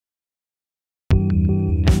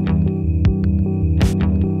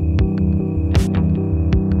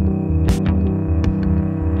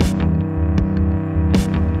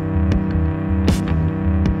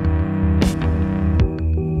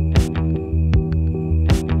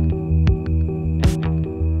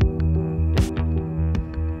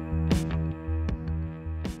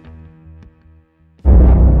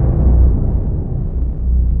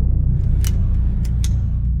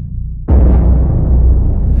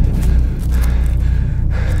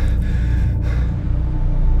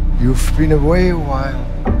You've been away a while.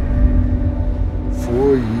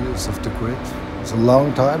 4 years off the grid. It's a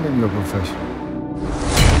long time in your profession.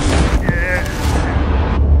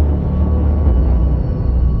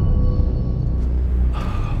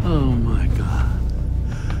 Oh my God.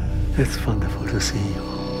 It's wonderful to see you.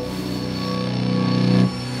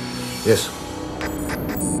 Yes.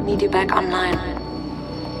 Need you back online.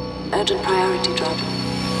 Urgent priority job.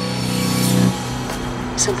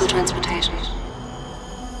 Simple transportation.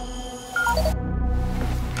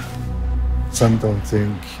 Some don't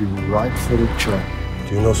think you're right for the job.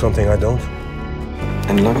 Do you know something I don't?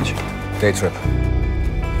 Any luggage? Day trip.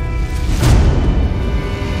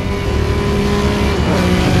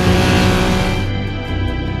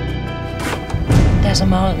 There's a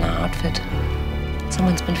mole in our outfit.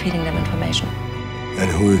 Someone's been feeding them information.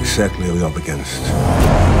 And who exactly are we up against?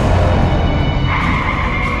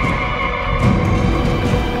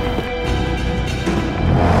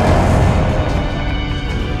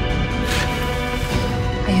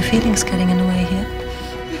 Are your feelings getting in the way here?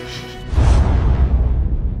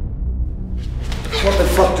 What the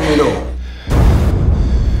fuck do you know?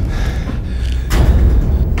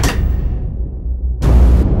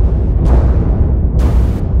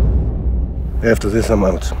 After this, I'm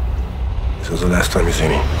out. This was the last time you see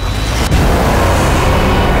me.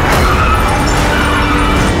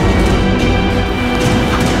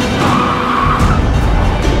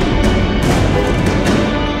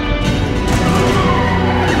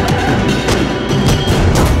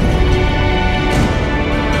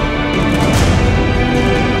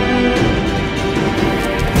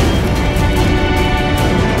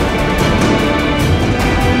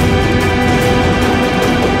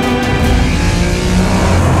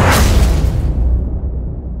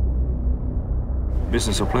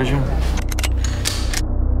 Business or pleasure?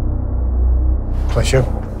 Pleasure.